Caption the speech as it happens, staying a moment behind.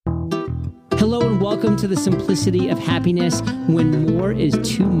Hello and welcome to the Simplicity of Happiness When More is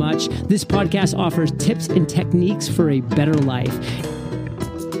Too Much. This podcast offers tips and techniques for a better life.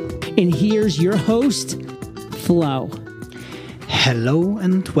 And here's your host, Flo. Hello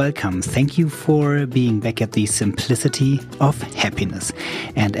and welcome. Thank you for being back at the Simplicity of Happiness.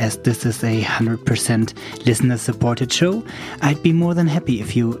 And as this is a 100% listener-supported show, I'd be more than happy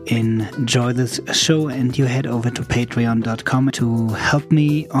if you enjoy this show and you head over to patreon.com to help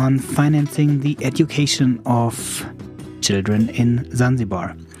me on financing the education of children in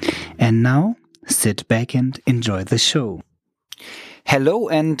Zanzibar. And now, sit back and enjoy the show. Hello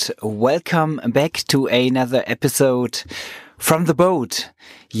and welcome back to another episode from the boat.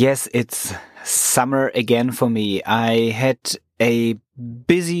 Yes, it's summer again for me. I had a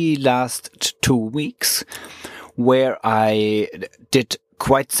busy last 2 weeks where I did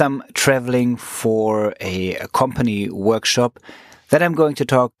quite some traveling for a company workshop that I'm going to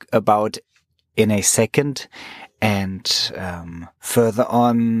talk about in a second. And further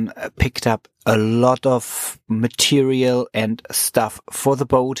on, picked up a lot of material and stuff for the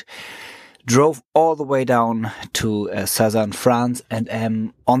boat. Drove all the way down to southern France and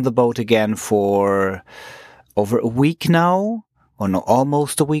am on the boat again for over a week now, or no,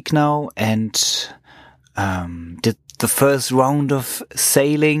 almost a week now, and did the first round of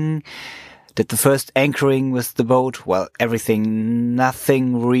sailing, did the first anchoring with the boat. Well,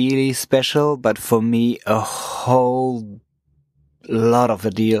 nothing really special, but for me a whole lot of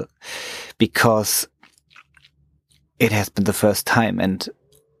a deal, because it has been the first time. And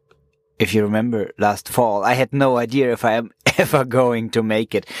if you remember last fall, I had no idea if I am ever going to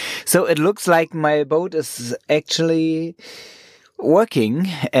make it. So it looks like my boat is actually working,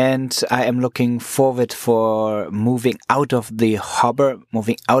 and I am looking forward for moving out of the harbor,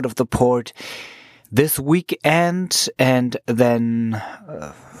 moving out of the port this weekend, and then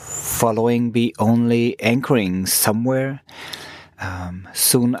following be only anchoring somewhere.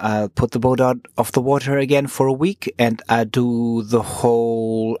 Soon I'll put the boat out of the water again for a week, and I do the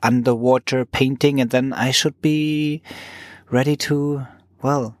whole underwater painting, and then I should be ready to,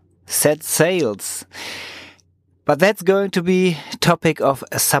 well, set sails. But that's going to be topic of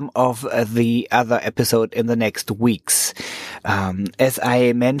some of the other episode in the next weeks. As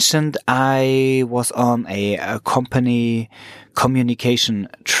I mentioned, I was on a company communication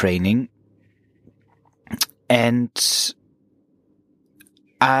training, and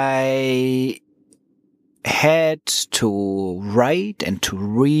I had to write and to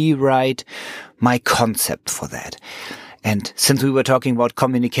rewrite my concept for that. And since we were talking about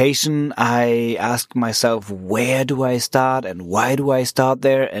communication, I asked myself, where do I start and why do I start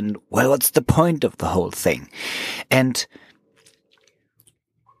there? And well, what's the point of the whole thing? And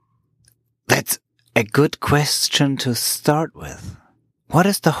that's a good question to start with. What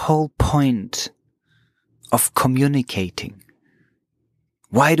is the whole point of communicating?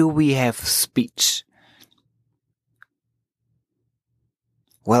 Why do we have speech?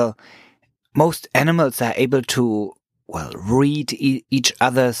 Well, most animals are able to, read each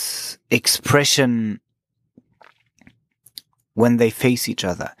other's expression when they face each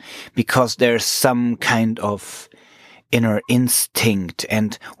other, because there's some kind of inner instinct,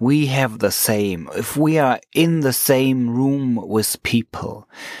 and we have the same. If we are in the same room with people,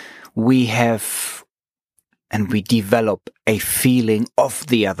 we have and we develop a feeling of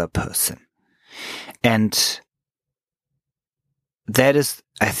the other person. And that is,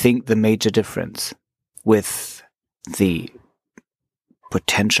 I think, the major difference with the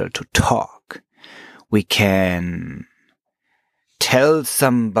potential to talk. We can tell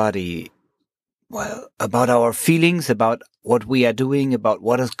somebody, about our feelings, about what we are doing, about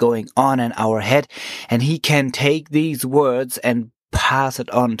what is going on in our head, and he can take these words and pass it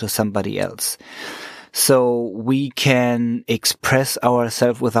on to somebody else. So we can express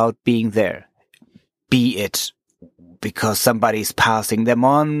ourselves without being there. Be it because somebody's passing them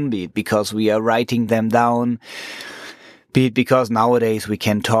on, be it because we are writing them down, be it because nowadays we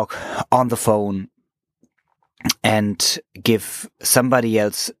can talk on the phone and give somebody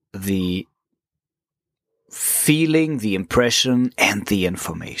else the feeling, the impression, and the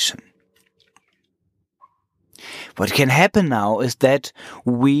information. What can happen now is that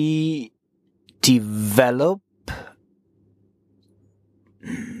we develop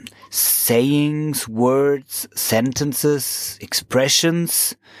sayings, words, sentences,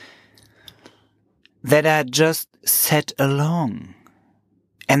 expressions that are just said along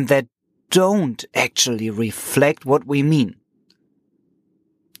and that don't actually reflect what we mean.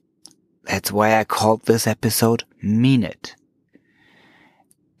 That's why I called this episode Mean It.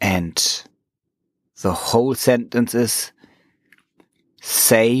 And the whole sentence is,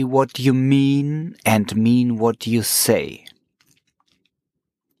 Say what you mean and mean what you say.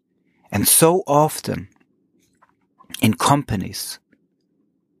 And so often in companies,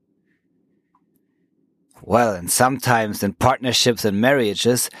 and sometimes in partnerships and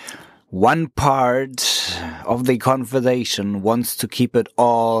marriages, one part of the conversation wants to keep it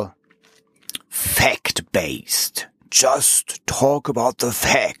all fact-based. Just talk about the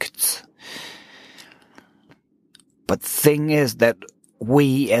facts. But the thing is that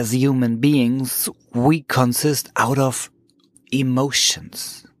we as human beings, we consist out of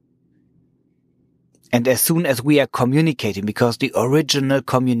emotions. And as soon as we are communicating, because the original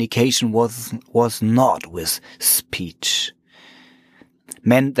communication was not with speech,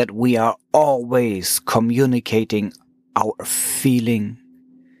 meant that we are always communicating our feeling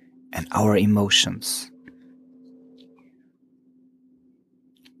and our emotions.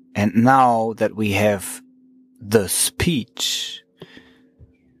 And now that we have the speech,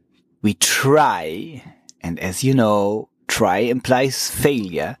 we try, and as you know, try implies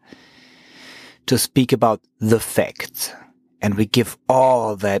failure, to speak about the facts. And we give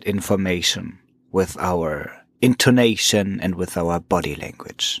all that information with our intonation and with our body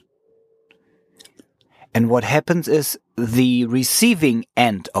language. And what happens is the receiving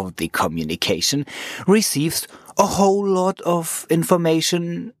end of the communication receives a whole lot of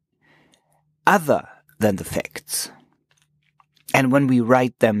information other than the facts. And when we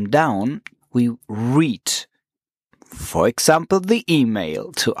write them down, we read, for example, the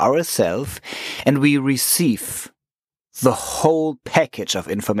email to ourselves, and we receive the whole package of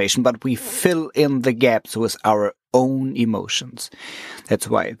information, but we fill in the gaps with our own emotions. That's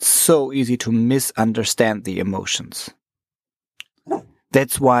why it's so easy to misunderstand the emotions.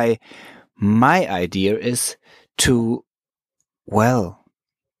 That's why my idea is to,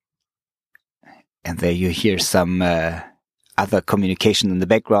 and there you hear some other communication in the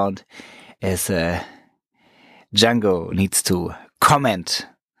background, as Django needs to comment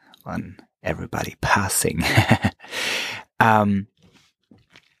on everybody passing.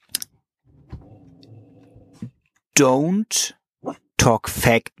 Don't talk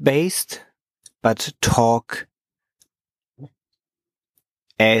fact-based, but talk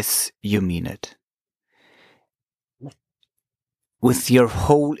as you mean it. With your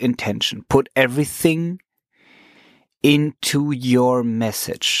whole intention. Put everything into your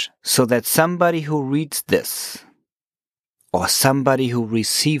message so that somebody who reads this or somebody who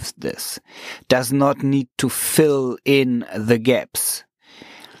receives this does not need to fill in the gaps.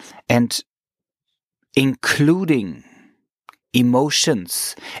 And including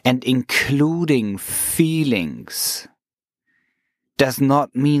emotions and including feelings does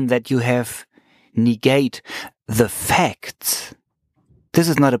not mean that you have negate the facts. This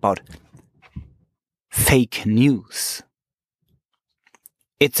is not about fake news.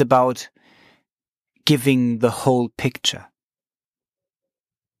 It's about giving the whole picture.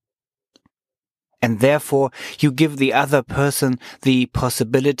 And therefore, you give the other person the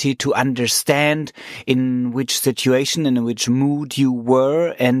possibility to understand in which situation, in which mood you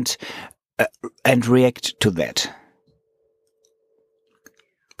were, and react to that.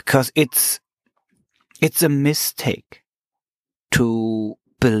 Because it's a mistake to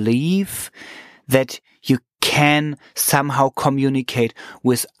believe that you can somehow communicate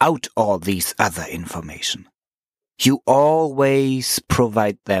without all these other information. You always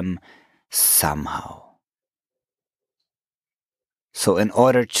provide them somehow. So in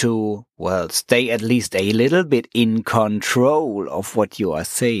order to, stay at least a little bit in control of what you are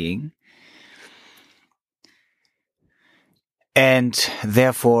saying, and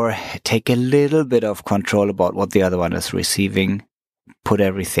therefore take a little bit of control about what the other one is receiving, put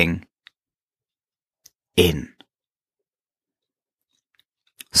everything in.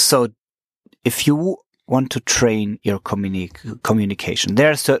 So if you want to train your communication,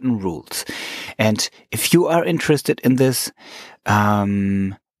 there are certain rules. And if you are interested in this, drop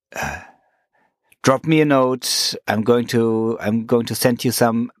me a note. I'm going to send you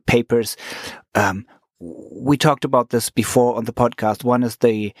some papers. We talked about this before on the podcast. One is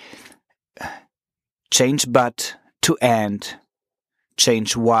the change but to and,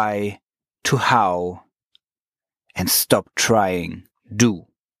 change why to how, and stop trying do.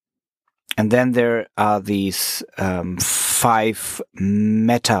 And then there are these 5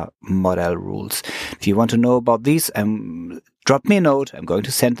 meta model rules. If you want to know about these, drop me a note. I'm going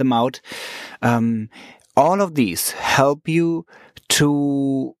to send them out. All of these help you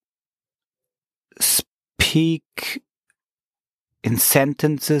to speak in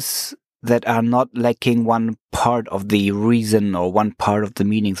sentences that are not lacking one part of the reason or one part of the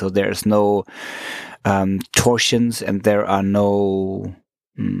meaning. So there's no torsions and there are no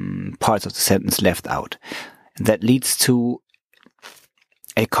parts of the sentence left out. That leads to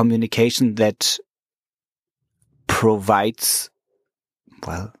a communication that provides,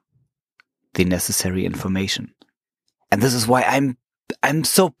 well, the necessary information. And this is why I'm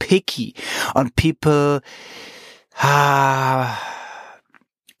so picky on people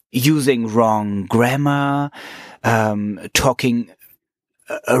using wrong grammar, talking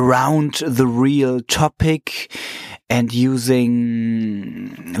around the real topic, and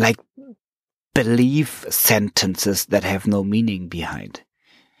using like belief sentences that have no meaning behind.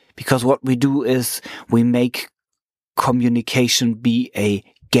 Because what we do is we make communication be a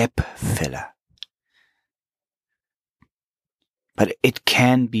gap filler. But it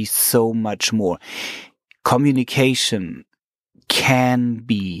can be so much more. Communication can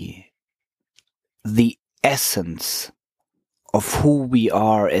be the essence of who we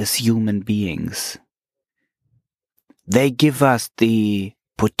are as human beings. They give us the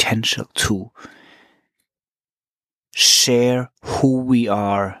potential to share who we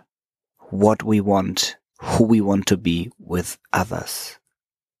are, what we want, who we want to be with others.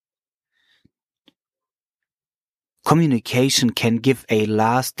 Communication can give a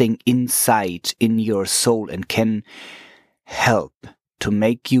lasting insight in your soul and can help to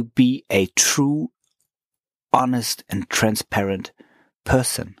make you be a true, honest and transparent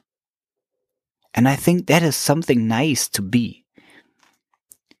person. And I think that is something nice to be.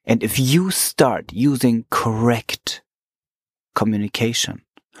 And if you start using correct communication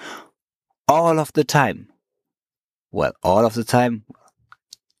all of the time, well, all of the time,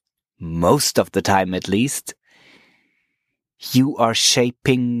 most of the time at least, you are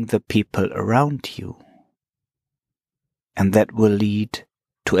shaping the people around you. And that will lead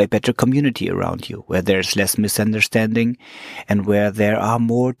to a better community around you, where there's less misunderstanding and where there are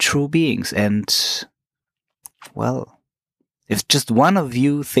more true beings. And, well, if just one of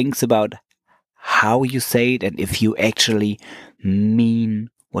you thinks about how you say it and if you actually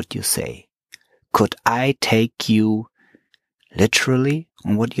mean what you say, could I take you literally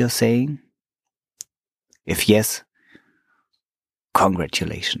on what you're saying? If yes,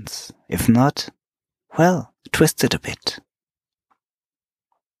 congratulations. If not, well, twist it a bit.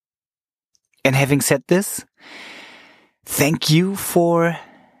 And having said this, thank you for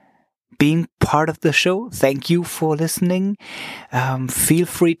being part of the show. Thank you for listening. Feel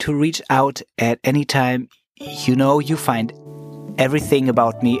free to reach out at any time. You know, you find everything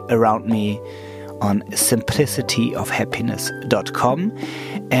about me around me on simplicityofhappiness.com.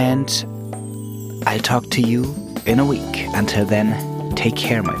 And I'll talk to you in a week. Until then, take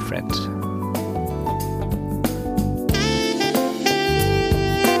care, my friend.